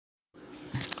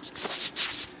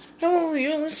Hello,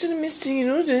 you're listening to Mr.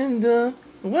 Enid, and,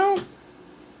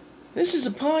 this is a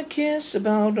podcast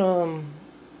about,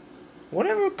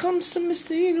 whatever comes to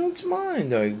Mr. Enid's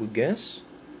mind, I would guess.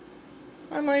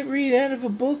 I might read out of a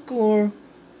book or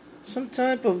some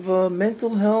type of,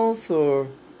 mental health or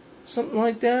something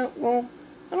like that. Well,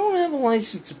 I don't have a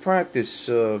license to practice,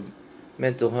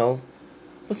 mental health,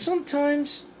 but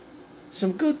sometimes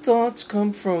some good thoughts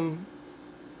come from,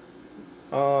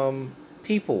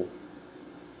 people.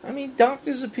 I mean,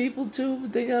 doctors are people too,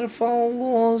 but they gotta follow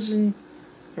laws and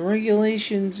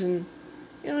regulations, and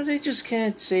they just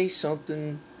can't say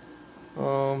something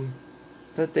um,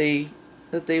 that they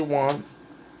want.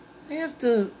 They have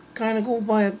to kind of go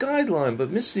by a guideline,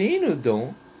 but Mr. Eno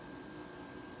don't.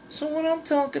 So what I'm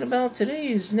talking about today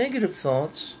is negative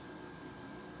thoughts,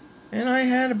 and I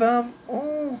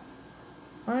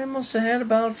must have had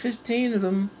about 15 of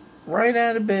them right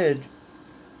out of bed.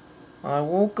 I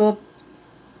woke up.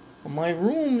 My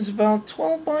room's about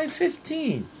 12 by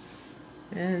 15.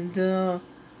 And the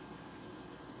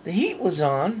heat was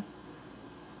on.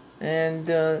 And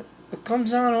it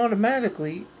comes on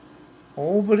automatically.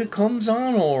 Oh, but it comes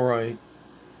on alright.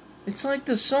 It's like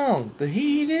the song. The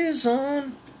heat is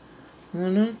on.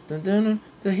 The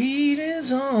heat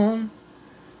is on.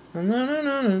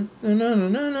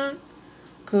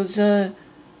 Because, I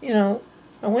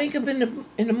wake up in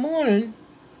the morning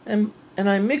and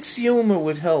I mix humor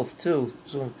with health, too.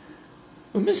 So,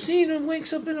 when Miss Ena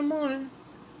wakes up in the morning,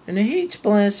 and the heat's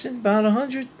blasting about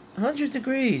 100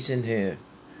 degrees in here.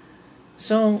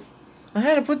 So, I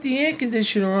had to put the air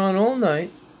conditioner on all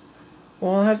night.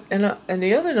 Well, and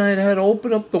the other night I had to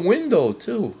open up the window,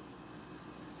 too.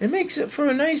 It makes it for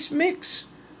a nice mix.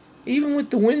 Even with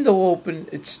the window open,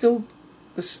 it's still,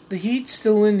 the heat's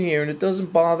still in here, and it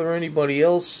doesn't bother anybody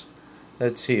else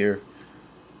that's here.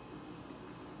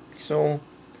 So,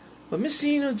 but Mr.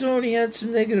 Enid's already had some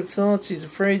negative thoughts. He's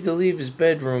afraid to leave his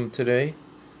bedroom today.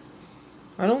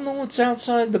 I don't know what's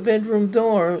outside the bedroom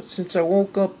door since I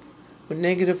woke up with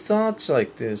negative thoughts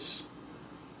like this.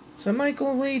 So I might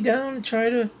go lay down and try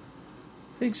to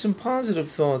think some positive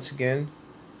thoughts again.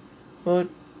 But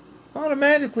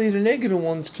automatically the negative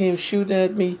ones came shooting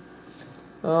at me.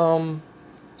 As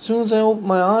soon as I open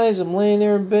my eyes, I'm laying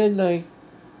there in bed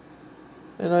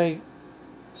and I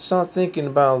start thinking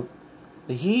about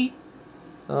the heat.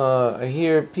 I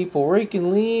hear people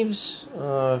raking leaves.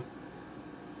 The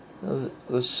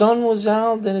sun was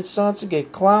out, then it starts to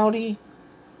get cloudy.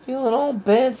 Feeling all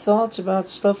bad thoughts about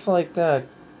stuff like that.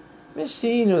 Miss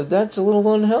Ena, that's a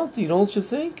little unhealthy, don't you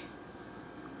think?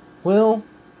 Well,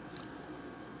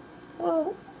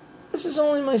 this is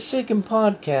only my second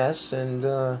podcast, and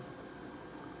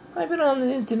I've been on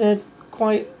the internet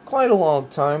quite a long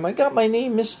time. I got my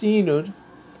name, Mr. Enid,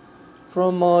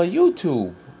 from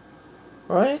YouTube,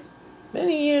 right?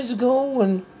 Many years ago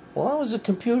when, I was a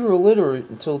computer illiterate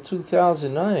until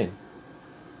 2009.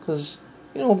 Because,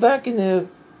 back in the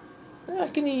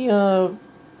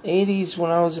 80s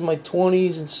when I was in my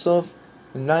 20s and stuff,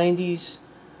 the 90s,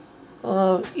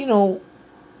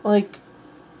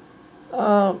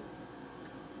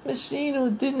 Miss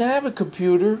Enid didn't have a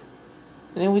computer,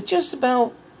 and it was just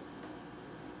about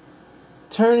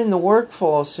turning the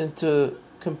workforce into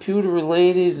computer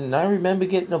related, and I remember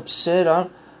getting upset.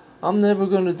 I'm never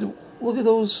going to look at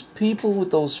those people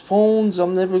with those phones.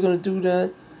 I'm never going to do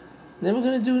that. Never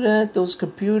going to do that, those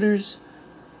computers.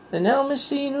 And now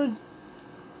Miss Enid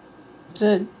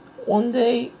said, one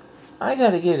day, I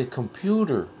got to get a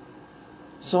computer.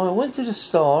 So I went to the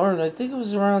store, and I think it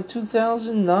was around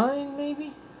 2009,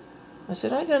 maybe. I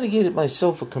said, I got to get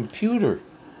myself a computer.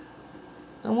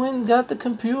 I went and got the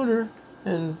computer,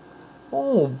 and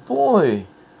oh boy,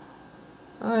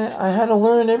 I had to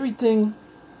learn everything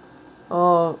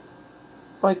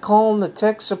by calling the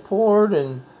tech support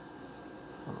and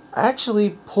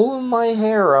actually pulling my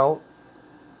hair out,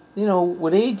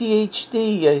 with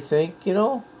ADHD, I think,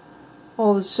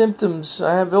 all the symptoms.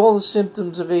 I have all the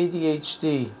symptoms of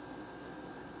ADHD.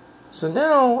 So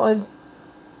now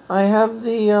I have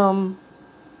the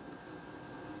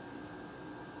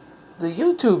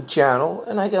YouTube channel,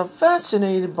 and I got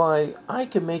fascinated by I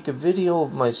can make a video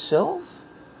of myself?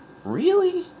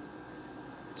 Really?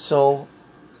 So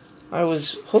I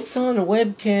was hooked on a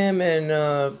webcam and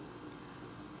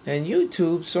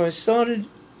YouTube, so I started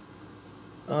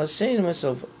saying to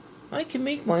myself, I can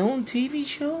make my own TV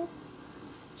show?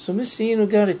 So Mr. Enid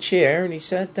got a chair, and he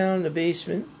sat down in the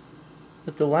basement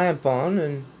with the lamp on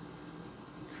and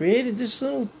created this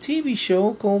little TV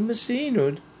show called Mr.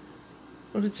 Enid.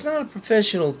 But it's not a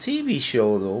professional TV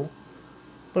show, though.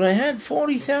 But I had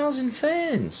 40,000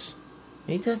 fans.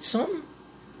 Ain't that something?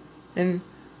 And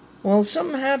Well,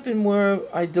 something happened where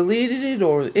I deleted it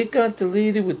or it got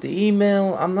deleted with the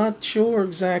email. I'm not sure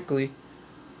exactly.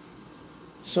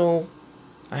 So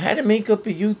I had to make up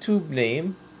a YouTube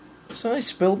name. So I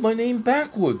spelled my name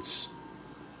backwards.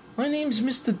 My name's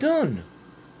Mr. Dunn.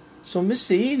 So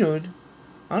Mr. Enid,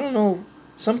 I don't know.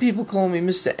 Some people call me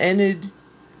Mr. Enid,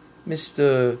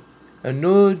 Mr.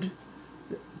 Anud,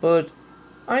 but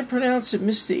I pronounce it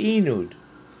Mr. Enid.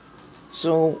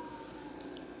 So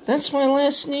that's my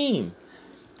last name.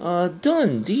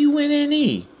 Dunn,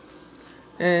 Dunne.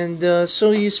 And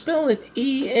so you spell it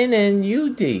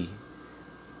Ennud.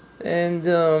 And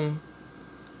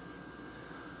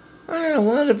I had a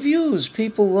lot of views.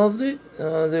 People loved it.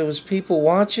 There was people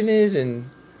watching it and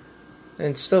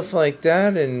stuff like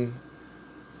that. And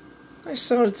I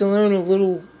started to learn a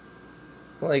little,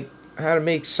 like, how to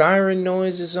make siren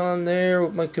noises on there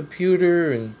with my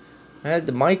computer. And I had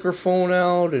the microphone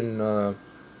out and,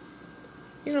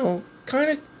 kind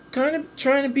of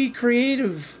trying to be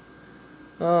creative.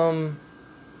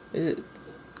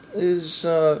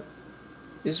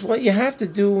 Is what you have to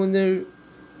do when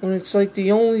it's like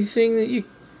the only thing that you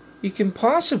can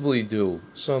possibly do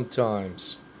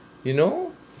sometimes, you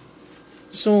know?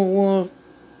 So,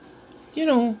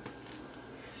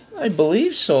 I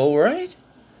believe so, right?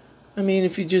 I mean,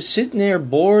 if you're just sitting there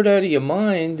bored out of your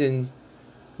mind and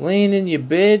laying in your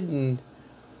bed, and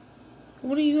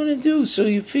what are you going to do? So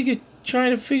you try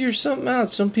to figure something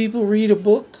out. Some people read a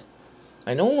book.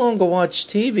 I no longer watch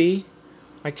TV.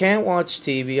 I can't watch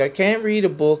TV. I can't read a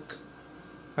book.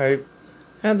 I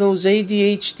have those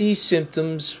ADHD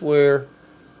symptoms where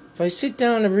if I sit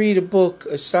down and read a book,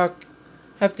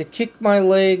 have to kick my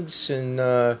legs and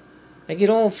I get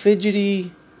all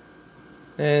fidgety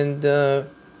and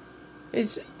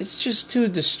it's just too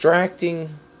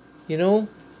distracting, you know.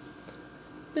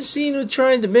 Miss Eno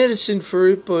tried the medicine for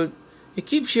it, but it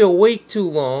keeps you awake too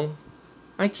long.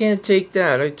 I can't take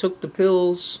that. I took the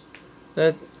pills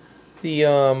that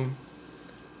the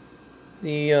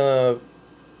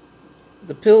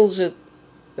pills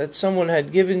that someone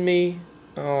had given me,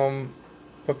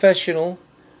 professional,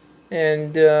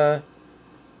 and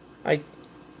I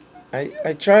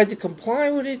tried to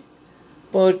comply with it,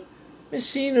 but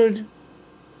Miss Enid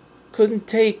couldn't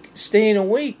take staying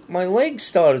awake. My legs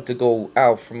started to go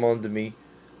out from under me.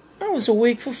 I was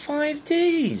awake for 5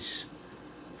 days.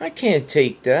 I can't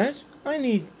take that. I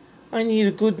need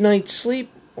a good night's sleep,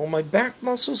 or my back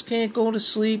muscles can't go to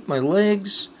sleep, my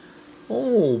legs.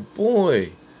 Oh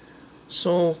boy.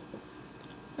 So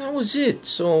that was it.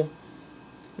 So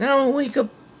now I wake up.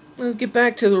 I'll get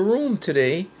back to the room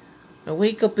today. I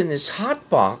wake up in this hot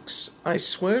box. I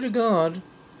swear to God,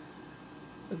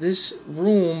 this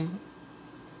room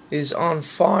is on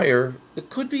fire. It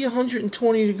could be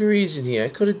 120 degrees in here. I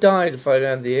could have died if I didn't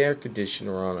have the air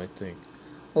conditioner on, I think.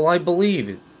 Well, I believe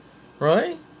it.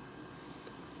 Right?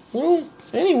 Well,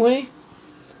 anyway,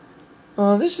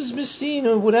 this is Miss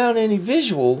Eno without any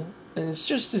visual, and it's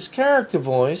just this character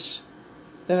voice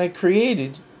that I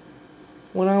created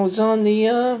when I was on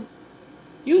the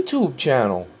YouTube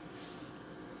channel.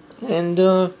 And,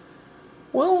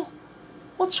 well,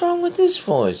 what's wrong with this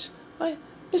voice?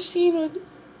 Miss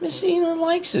Eno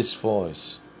likes this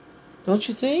voice. Don't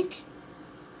you think?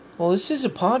 Well, this is a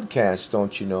podcast,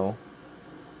 don't you know?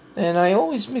 And I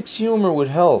always mix humor with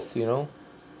health, you know?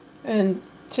 And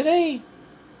today,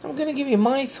 I'm going to give you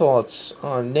my thoughts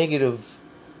on negative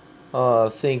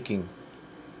thinking.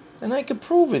 And I could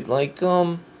prove it. Like,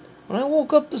 when I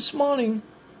woke up this morning,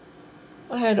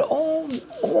 I had all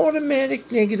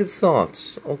automatic negative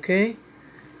thoughts, okay?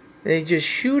 They just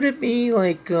shoot at me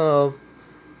like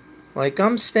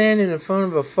I'm standing in front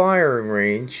of a firing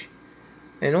range,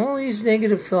 and all these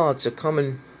negative thoughts are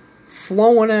coming,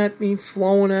 flowing at me.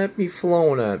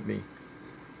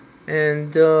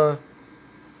 And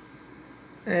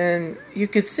you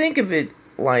could think of it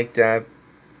like that,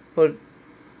 but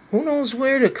who knows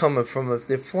where they're coming from, if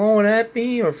they're flowing at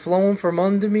me or flowing from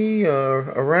under me or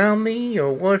around me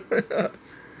or what.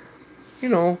 You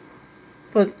know,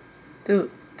 but to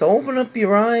open up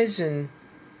your eyes, and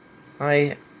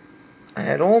I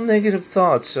had all negative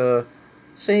thoughts.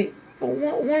 Say,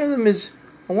 one of them is,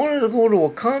 I wanted to go to a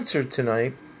concert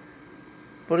tonight,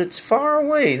 but it's far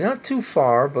away, not too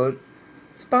far, but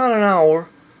it's about an hour.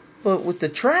 But with the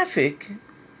traffic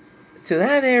to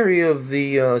that area of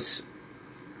the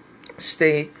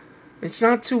state, it's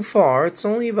not too far. It's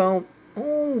only about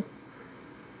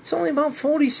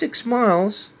 46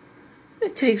 miles.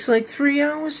 It takes like 3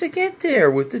 hours to get there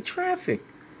with the traffic.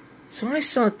 So I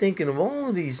start thinking of all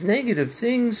of these negative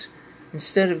things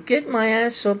instead of getting my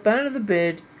ass up out of the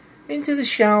bed, into the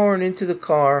shower and into the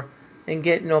car, and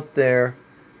getting up there,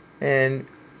 and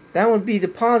that would be the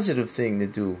positive thing to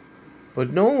do.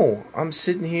 But no, I'm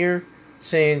sitting here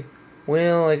saying,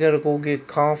 well, I gotta go get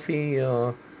coffee.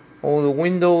 The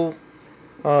window,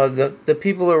 the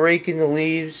people are raking the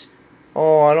leaves.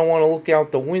 Oh, I don't want to look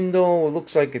out the window. It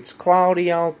looks like it's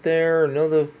cloudy out there.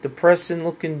 Another depressing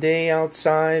looking day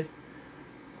outside.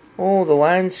 Oh, the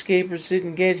landscapers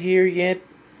didn't get here yet.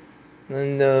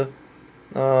 And they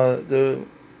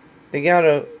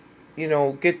gotta,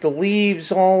 get the leaves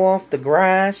all off the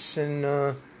grass, and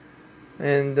I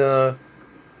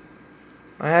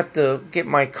have to get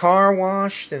my car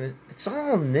washed, and it's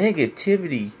all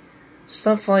negativity,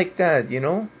 stuff like that.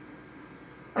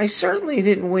 I certainly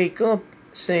didn't wake up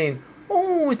saying,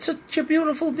 oh, it's such a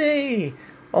beautiful day.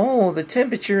 Oh, the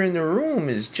temperature in the room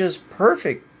is just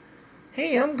perfect.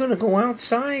 Hey, I'm going to go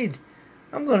outside.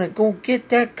 I'm going to go get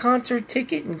that concert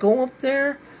ticket and go up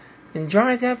there and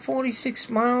drive that 46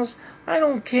 miles. I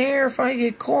don't care if I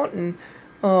get caught in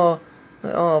 4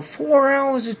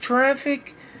 hours of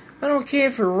traffic. I don't care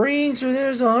if it rains or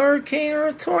there's a hurricane or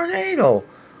a tornado.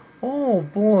 Oh,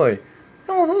 boy.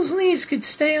 Oh, those leaves could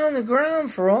stay on the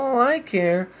ground for all I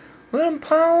care. Let them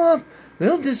pile up.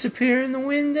 They'll disappear in the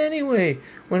wind anyway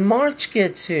when March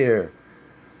gets here.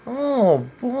 Oh,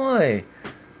 boy.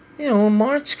 When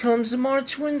March comes, the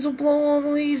March winds will blow all the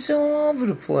leaves all over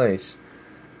the place.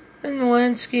 And the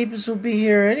landscapers will be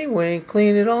here anyway and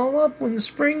clean it all up when the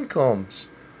spring comes.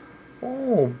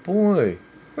 Oh, boy.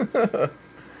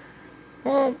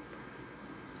 Well,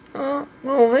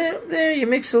 there you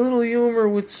mix a little humor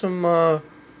with some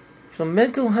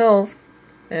mental health,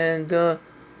 and I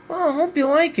hope you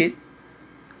like it.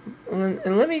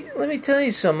 And let me tell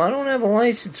you something. I don't have a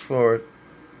license for it,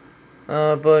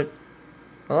 but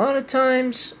a lot of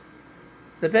times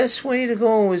the best way to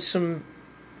go is some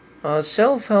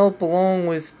self-help along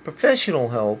with professional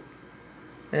help,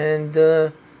 and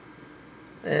to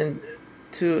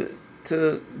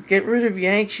get rid of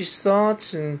your anxious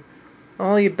thoughts and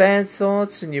all your bad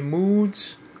thoughts and your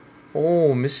moods.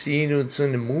 Oh, Missy Enid's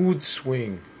in the mood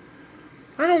swing.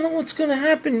 I don't know what's going to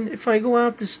happen if I go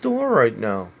out this door right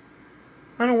now.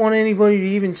 I don't want anybody to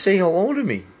even say hello to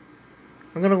me.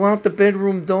 I'm going to go out the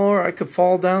bedroom door. I could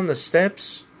fall down the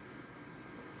steps.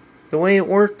 The way it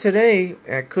worked today,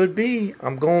 it could be.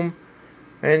 I'm going,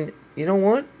 and you know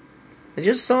what? I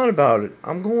just thought about it.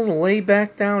 I'm going to lay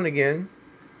back down again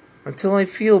until I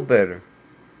feel better.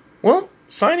 Well,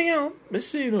 signing out,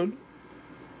 Miss Enid.